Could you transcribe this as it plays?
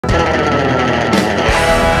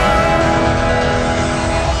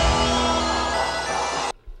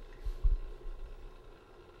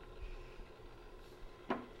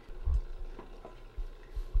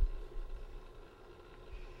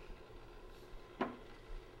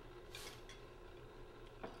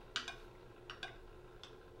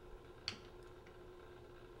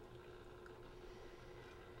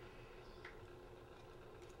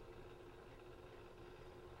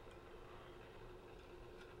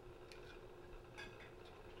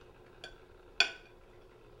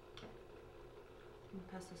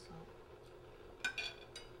pass the salt.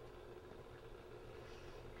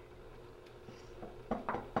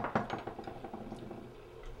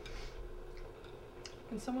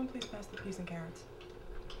 Can someone please pass the peas and carrots?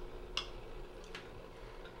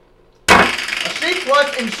 A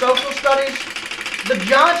C+ in social studies? The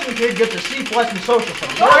Johnson kid gets a C+ in social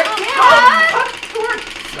studies, alright?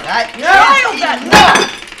 That is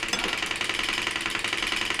enough!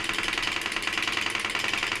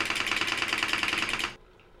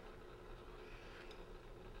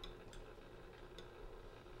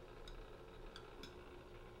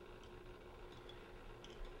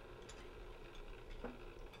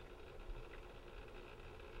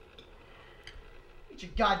 Eat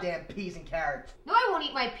your goddamn peas and carrots. No, I won't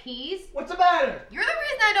eat my peas. What's the matter? You're the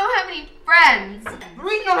reason I don't have any friends. The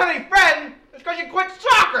reason you don't have any friends is because you quit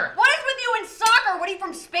soccer! What is with you in soccer? What, are you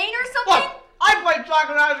from Spain or something? Look, I played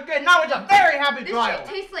soccer when I was a kid and I was a very happy This child.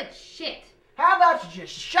 shit tastes like shit. How about you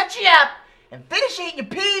just shut you up and finish eating your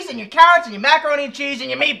peas and your carrots and your macaroni and cheese and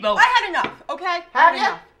your meatballs? I had enough, okay? Have Had ya?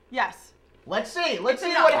 enough. Yes. Let's see. Let's see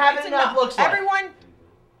Enough. what having It's enough looks like. Everyone,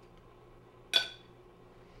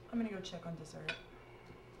 I'm gonna go check on dessert.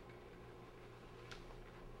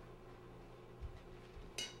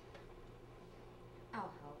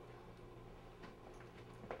 I'll help.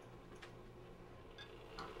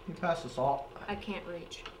 You pass the salt. I can't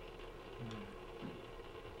reach.